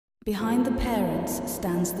Behind the parents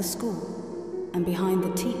stands the school, and behind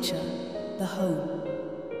the teacher, the home.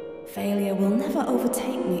 Failure will never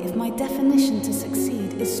overtake me if my definition to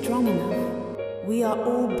succeed is strong enough. We are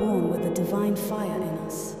all born with a divine fire in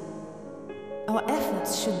us. Our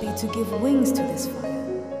efforts should be to give wings to this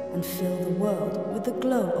fire and fill the world with the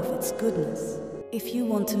glow of its goodness. If you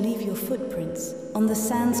want to leave your footprints on the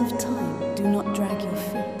sands of time, do not drag your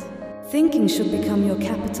feet. Thinking should become your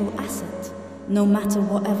capital asset, no matter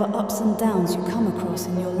whatever ups and downs you come across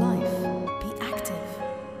in your life. Be active.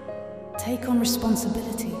 Take on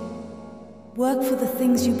responsibility. Work for the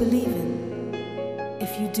things you believe in.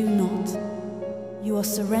 If you do not, you are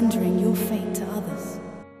surrendering your fate to others.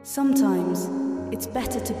 Sometimes, it's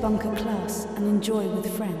better to bunk a class and enjoy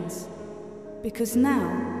with friends. Because now,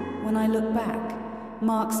 when I look back,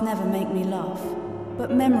 marks never make me laugh,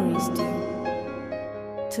 but memories do.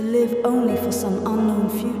 To live only for some unknown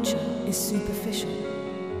future is superficial.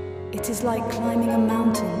 It is like climbing a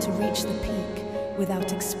mountain to reach the peak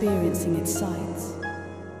without experiencing its sides.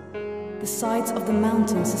 The sides of the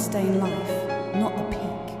mountain sustain life, not the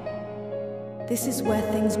peak. This is where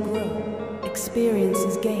things grow, experience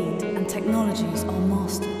is gained, and technologies are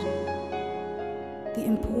mastered. The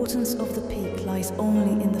importance of the peak lies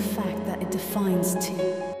only in the fact that it defines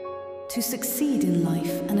two. To succeed in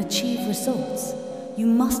life and achieve results, you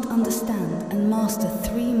must understand and master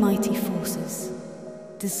three mighty forces: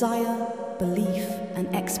 desire, belief, and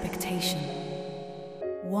expectation.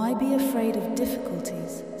 Why be afraid of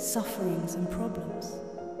difficulties, sufferings, and problems?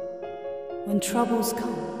 When troubles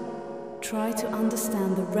come, try to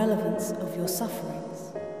understand the relevance of your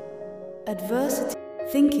sufferings. Adversity.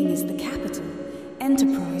 Thinking is the capital,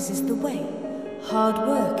 enterprise is the way, hard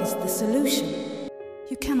work is the solution.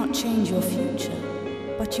 You cannot change your future,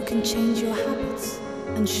 but you can change your habits,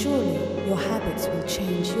 and surely your habits will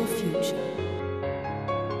change your future.